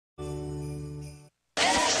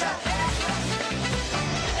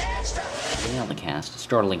Today on the cast,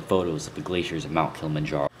 startling photos of the glaciers of Mount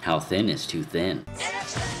Kilimanjaro. How thin is too thin?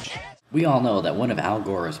 We all know that one of Al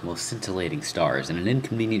Gore's most scintillating stars and An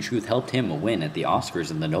Inconvenient Truth helped him win at the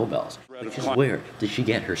Oscars and the Nobels. But just where did she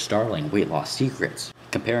get her startling weight loss secrets?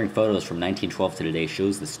 Comparing photos from 1912 to today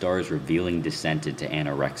shows the star's revealing descent into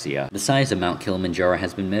anorexia. The size of Mount Kilimanjaro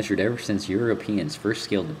has been measured ever since Europeans first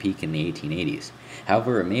scaled the peak in the 1880s.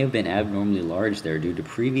 However, it may have been abnormally large there due to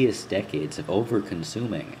previous decades of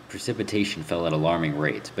over-consuming. Precipitation fell at alarming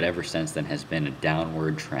rates, but ever since then has been a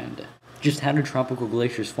downward trend. Just how do tropical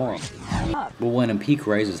glaciers form? Well, when a peak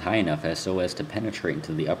rises high enough so as to penetrate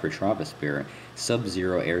into the upper troposphere,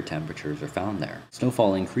 sub-zero air temperatures are found there.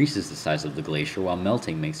 Snowfall increases the size of the glacier while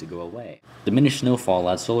melting makes it go away. Diminished snowfall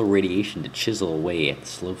allows solar radiation to chisel away at the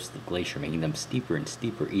slopes of the glacier, making them steeper and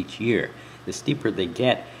steeper each year. The steeper they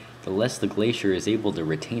get, the less the glacier is able to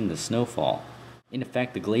retain the snowfall. In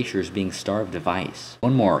effect, the glacier is being starved of ice.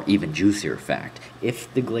 One more, even juicier fact.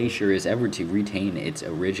 If the glacier is ever to retain its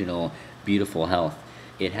original beautiful health,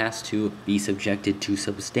 it has to be subjected to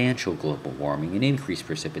substantial global warming and increased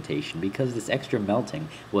precipitation, because this extra melting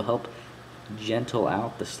will help gentle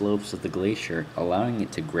out the slopes of the glacier, allowing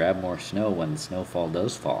it to grab more snow when the snowfall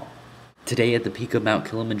does fall. Today at the peak of Mount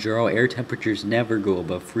Kilimanjaro, air temperatures never go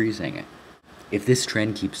above freezing. If this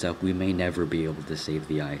trend keeps up, we may never be able to save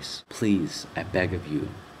the ice. Please, I beg of you,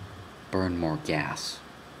 burn more gas.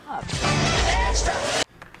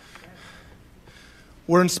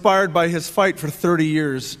 We're inspired by his fight for 30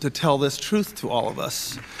 years to tell this truth to all of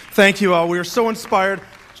us. Thank you all. We are so inspired.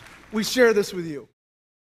 We share this with you.